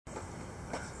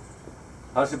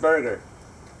How's your burger?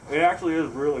 It actually is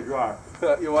really dry.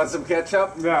 You want some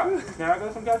ketchup? Yeah. Can I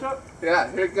get some ketchup?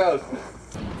 Yeah, here it goes.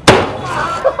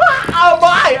 Oh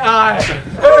my eye!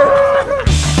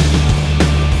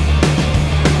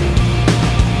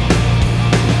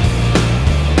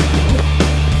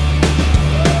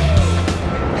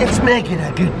 Let's make it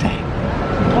a good day.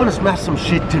 I want to smash some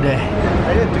shit today.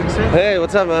 I didn't think so. Hey,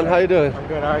 what's up, man? How you doing? I'm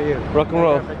good, how are you? Rock and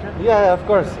roll. Yeah, of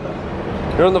course.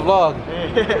 You're on the vlog.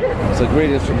 It's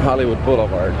greetings from Hollywood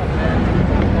Boulevard.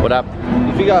 What up?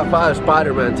 If you got 5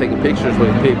 Spider-Man taking pictures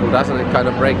with people, doesn't it kind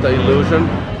of break the illusion?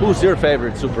 Who's your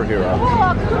favorite superhero?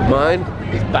 Mine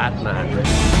is Batman.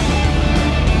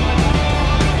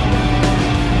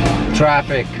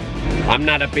 Traffic. I'm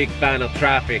not a big fan of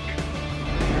traffic.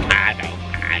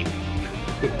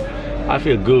 I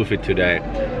feel goofy today.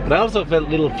 And I also felt a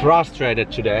little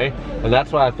frustrated today. And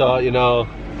that's why I thought, you know,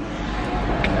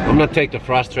 I'm gonna take the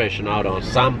frustration out on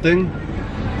something.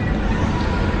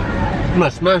 I'm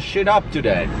gonna smash shit up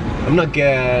today. I'm gonna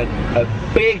get a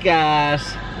big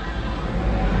ass,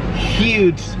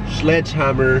 huge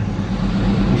sledgehammer.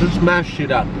 Just smash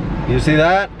shit up. You see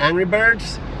that? Angry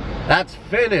Birds? That's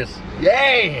finished.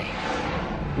 Yay!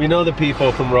 We know the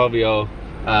people from Rovio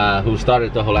who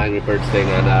started the whole Angry Birds thing,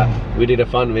 and we did a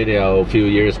fun video a few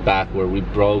years back where we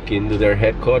broke into their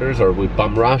headquarters, or we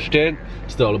bum rushed in,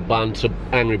 stole a bunch of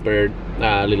Angry Bird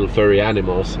little furry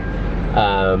animals.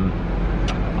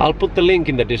 I'll put the link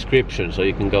in the description so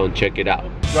you can go and check it out.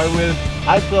 Right with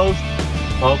eyes closed,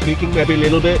 all peeking maybe a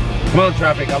little bit. Come on,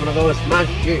 traffic, I'm gonna go and smash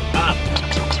shit up.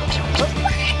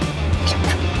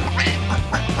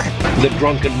 The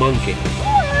drunken monkey.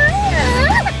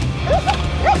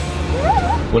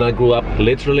 When I grew up,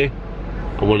 literally,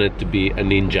 I wanted to be a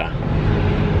ninja.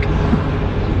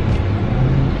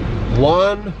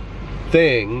 One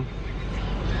thing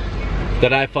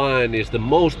that I find is the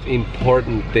most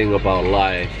important thing about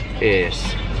life is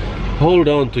hold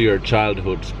on to your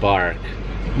childhood spark.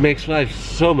 It makes life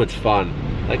so much fun.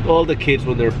 Like all the kids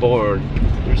when they're born,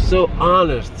 they're so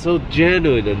honest, so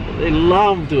genuine, and they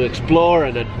love to explore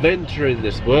and adventure in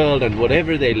this world, and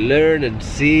whatever they learn and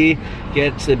see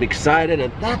gets them excited,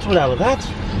 and that's what I want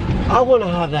to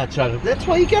have that childhood. That's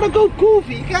why you gotta go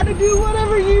goofy, you gotta do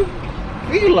whatever you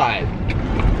feel like.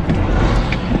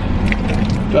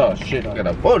 Oh shit, I got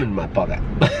a phone in my pocket.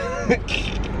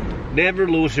 Never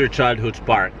lose your childhood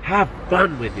spark. Have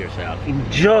fun with yourself.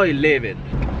 Enjoy living.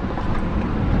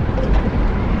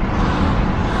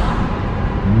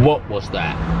 What was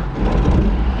that?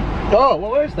 Oh,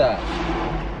 what was that?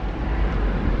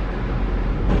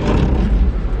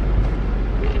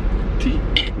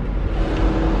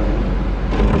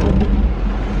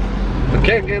 I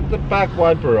can't get the back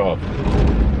wiper off.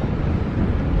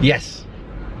 Yes.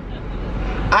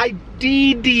 I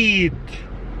did it!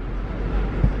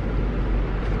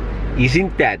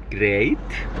 Isn't that great?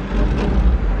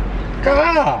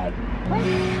 God!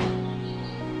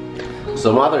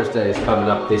 So Mother's Day is coming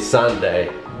up this Sunday.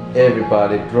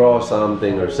 Everybody draw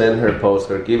something or send her a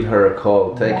postcard, give her a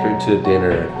call, take her to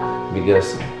dinner,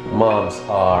 because moms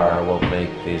are what make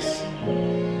this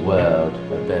world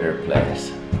a better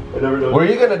place. What are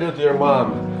you gonna do to your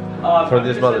mom for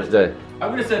this Mother's Day?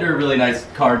 I'm gonna send her a really nice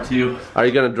card too. Are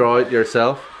you gonna draw it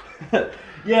yourself?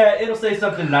 Yeah, it'll say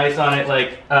something nice on it,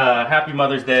 like, Happy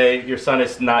Mother's Day, your son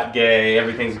is not gay,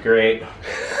 everything's great.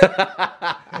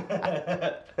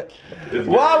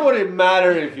 Why would it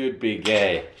matter if you'd be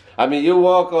gay? I mean, you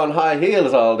walk on high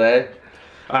heels all day.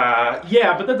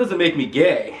 Yeah, but that doesn't make me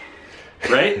gay,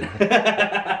 right?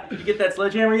 Did you get that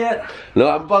sledgehammer yet? No,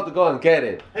 I'm about to go and get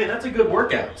it. Hey, that's a good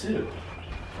workout too.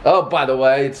 Oh, by the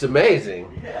way, it's amazing.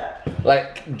 Yeah.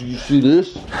 Like, do you see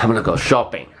this? I'm gonna go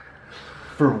shopping.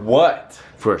 For what?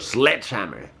 For a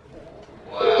sledgehammer.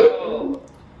 Whoa.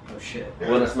 Oh shit.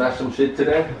 You wanna smash some shit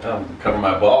today? Cover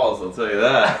my balls, I'll tell you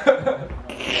that.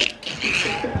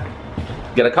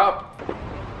 Get a cup.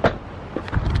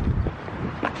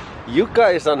 You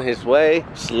guys on his way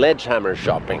sledgehammer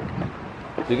shopping.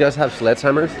 Do you guys have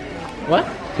sledgehammers? What?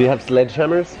 Do you have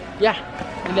sledgehammers? Yeah,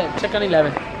 check on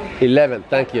 11. 11,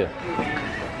 thank you.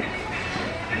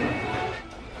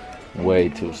 Way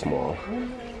too small.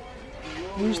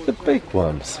 Where's the big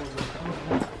ones?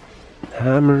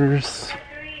 Hammers.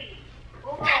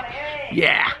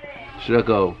 Yeah. Should I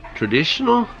go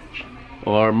traditional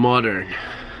or modern?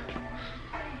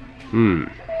 I'm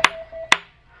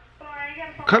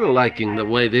kind of liking the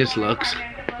way this looks.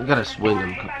 I gotta swing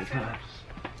them a couple times.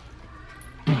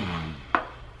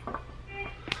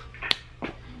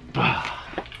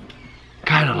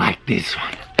 Kind of like this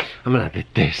one. I'm gonna do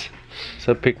this.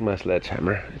 So I picked my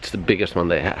sledgehammer. It's the biggest one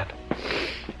they had.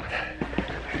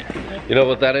 You know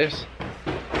what that is?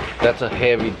 That's a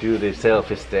heavy duty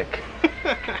selfie stick.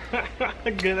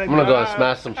 I'm gonna go and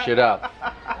smash some shit up.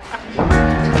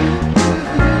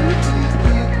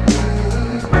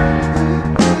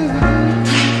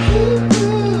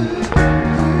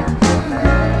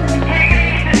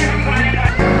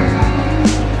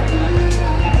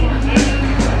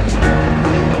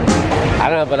 I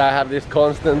don't know, but I have this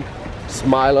constant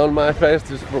smile on my face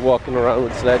just for walking around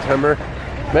with Sledgehammer.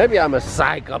 Maybe I'm a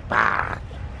psychopath.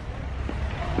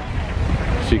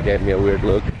 She gave me a weird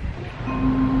look.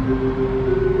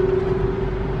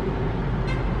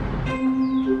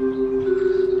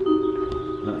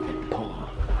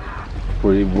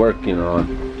 What are you working on?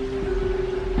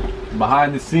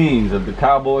 Behind the scenes of the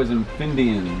Cowboys and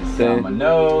Findians. Got my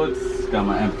notes, got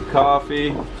my empty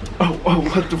coffee. Oh,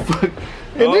 what the fuck?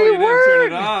 It didn't work. turn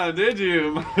it on, did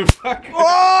you, motherfucker?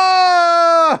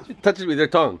 Oh! Touch it with your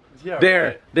tongue. Yeah, there,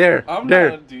 right. there, I'm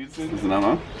there. not Dudesons and I'm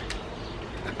on.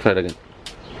 Try it again.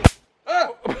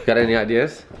 Oh. Got any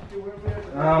ideas?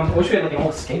 I wish we had like an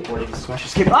old skateboard to smash a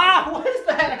skateboard. Ah! What is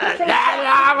that?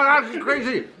 Yeah, my gosh, it's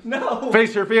crazy. No.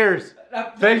 Face your fears.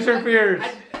 Face your fears.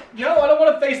 No, I don't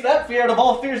want to face that fear out of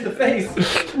all fears to face.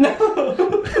 No.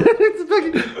 It's a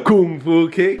fucking kung fu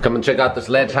kick. Come and check out the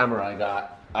sledgehammer I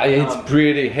got. It's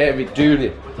pretty heavy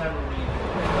duty.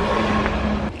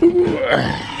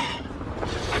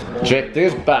 Check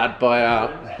this bad boy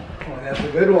out. That's a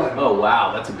good one. Oh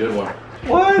wow, that's a good one.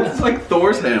 What? It's like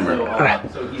Thor's hammer.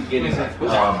 So he's getting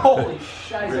holy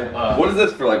shit. What is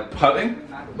this for, like putting?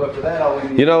 But for that, all we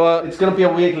need. You know what? It's gonna be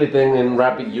a weekly thing in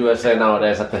Rapid USA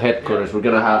nowadays at the headquarters. We're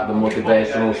gonna have the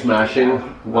motivational smashing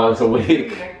once a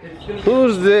week.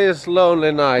 Who's this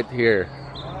lonely knight here?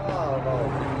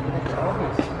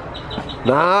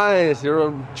 Nice,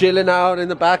 you're chilling out in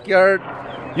the backyard.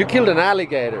 You killed an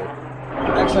alligator.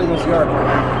 Actually, it was your.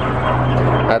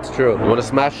 That's true. You wanna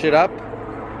smash shit up?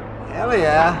 Hell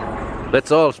yeah.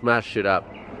 Let's all smash shit up.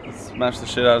 Smash the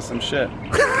shit out of some shit.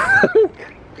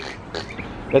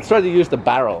 Let's try to use the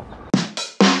barrel.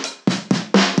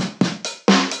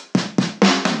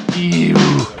 Ew.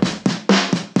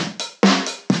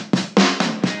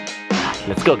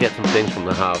 Let's go get some things from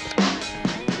the house.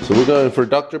 So we're going for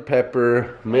Dr.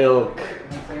 Pepper, milk,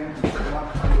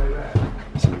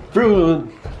 some fruit.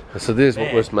 So this is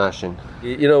what we're smashing.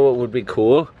 You know what would be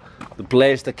cool? To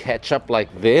place the ketchup like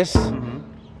this,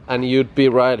 and you'd be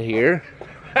right here.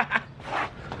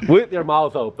 With your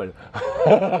mouth open.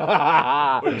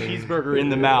 Cheeseburger in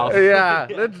the mouth. Yeah,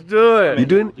 let's do it. You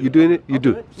doing it? You doing it? You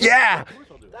do it. Yeah!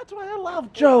 That's why I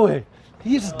love Joey.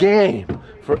 He's game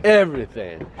for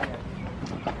everything.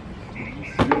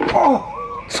 Oh!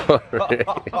 Sorry.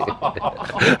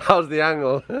 How's the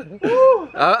angle?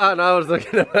 I was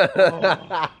looking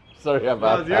at Sorry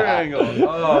about that. How's your angle?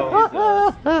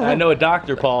 Oh, I know a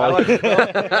doctor, Paul. I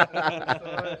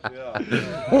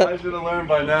should have learned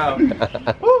by now.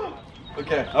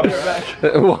 Okay, I'll be right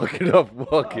back. Walk it up,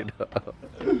 walk it up.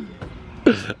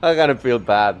 I gotta feel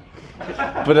bad.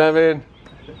 But I mean,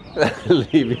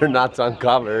 leave your nuts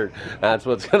uncovered. That's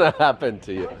what's gonna happen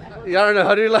to you. You don't know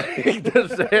how do you like to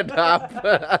set up?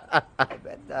 I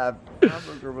bet the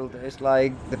hamburger will taste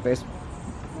like the best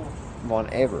one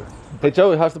ever. Hey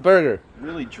Joey, how's the burger?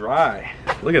 Really dry.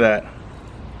 Look at that.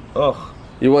 Ugh.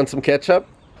 You want some ketchup?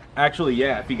 Actually,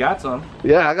 yeah, if you got some.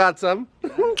 Yeah, I got some.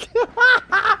 Look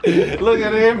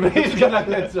at him, he's gonna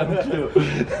get some too.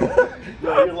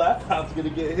 Yo, your laptop's gonna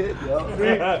get hit, yo.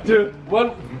 3, 2,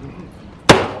 1.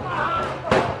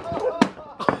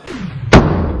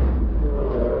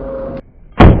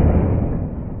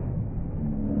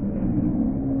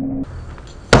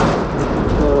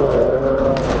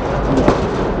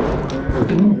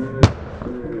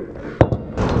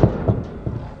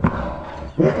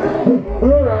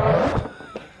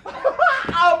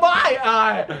 Oh my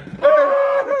eye!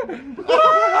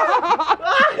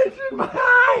 It's my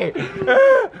eye!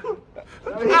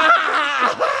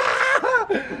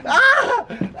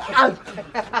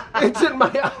 It's in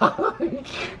my eye!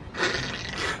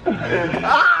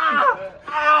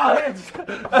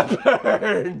 It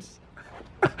burns!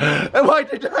 And why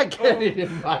did I get it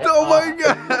in my eye? Oh my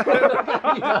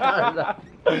god!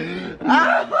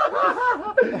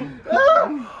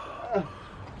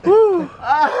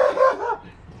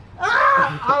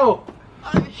 Oh!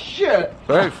 Shit!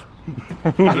 Thanks.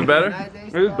 Is it better?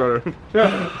 It is better.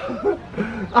 Yeah.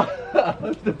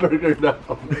 The burger now.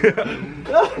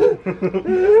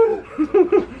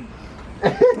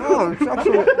 Oh, it's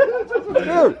actually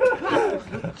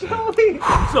good.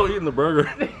 I'm still eating the burger.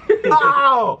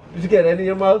 Ow! Did you get any in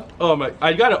your mouth? Oh my,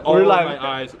 I got it all in my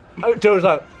eyes. Joe's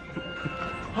like,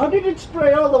 how did it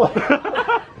spray all the way?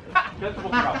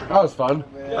 That was fun.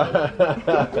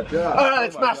 Alright,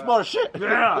 let's smash more shit.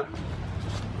 Yeah.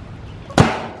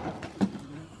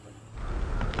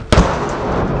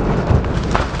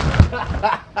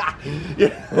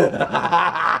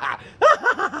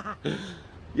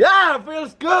 Yeah, it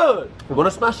feels good. You wanna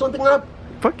smash something up?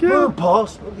 Fuck yeah. Come on,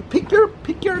 boss. Pick your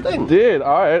thing. Dude,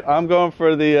 alright, I'm going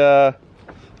for the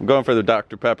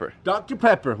Dr. Pepper. Dr.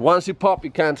 Pepper. Once you pop,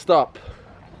 you can't stop.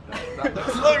 That's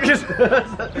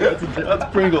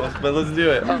Pringles, but let's do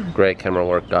it. Great camera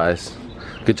work, guys.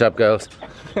 Good job, girls.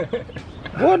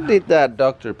 What did that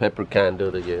Dr. Pepper can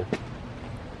do to you?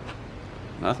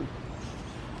 Nothing.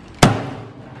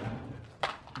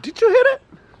 Did you hit it?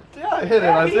 Yeah, I hit it.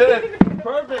 I hit it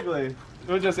perfectly.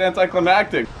 It was just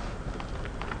anticlimactic.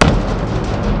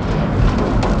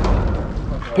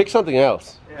 Pick something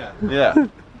else. Yeah.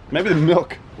 Maybe the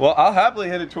milk. Well, I'll happily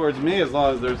hit it towards me as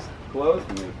long as there's clothes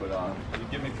for me to put on. You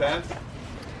give me pants?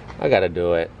 I gotta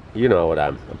do it. You know what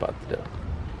I'm about to do.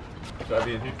 Should I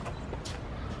be in here?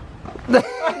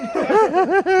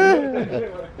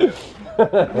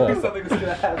 Something's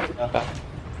gonna happen.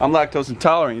 I'm lactose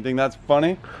intolerant. You think that's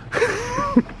funny?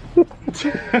 You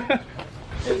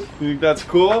think that's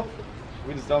cool?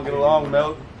 We just don't get along,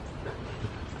 Milk.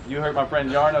 You hurt my friend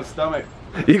Yarna's stomach.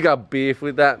 You got beef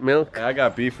with that milk? I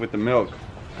got beef with the milk.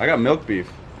 I got milk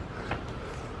beef.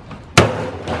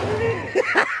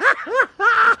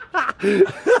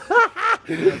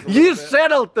 You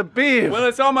settled the beef! When I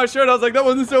saw my shirt, I was like, that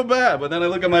wasn't so bad. But then I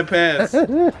look at my pants.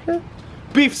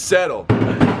 Beef settled.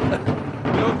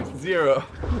 Milk 0.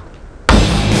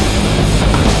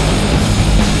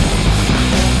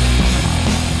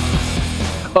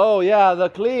 Oh yeah, the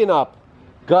cleanup.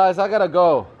 Guys, I gotta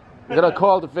go. I'm gonna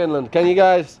call to Finland. Can you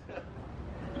guys?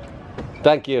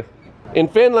 Thank you. In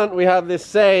Finland we have this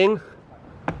saying.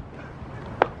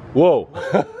 Whoa.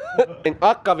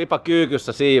 Akkavipa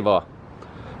kyykyssä siivoo.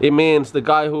 It means the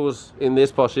guy who's in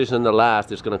this position the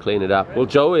last is gonna clean it up. Well,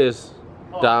 Joe is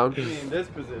down. In this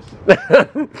position.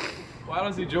 Well, I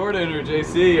don't see Jordan or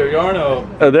JC or Yarno.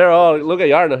 They're all, look at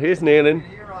Yarno, he's kneeling.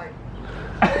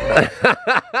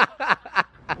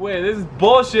 Wait, this is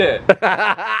bullshit.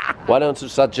 Why don't you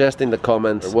suggest in the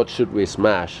comments what should we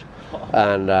smash?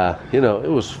 And you know, it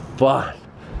was fun,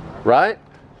 right?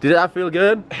 Did that feel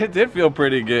good? It did feel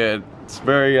pretty good. It's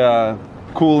very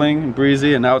cooling and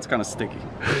breezy, and now it's kind of sticky.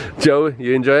 Joe,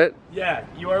 you enjoy it? Yeah,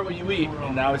 you are what you eat,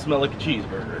 and now I smell like a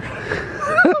cheeseburger.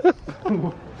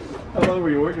 How long were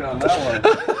you working on that one?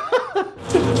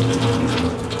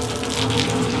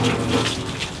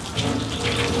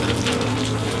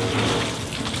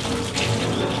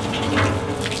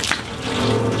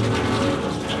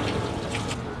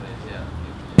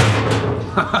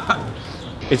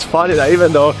 It's funny that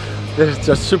even though this is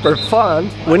just super fun,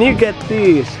 when you get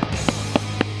these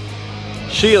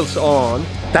shields on,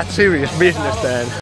 that's serious business then.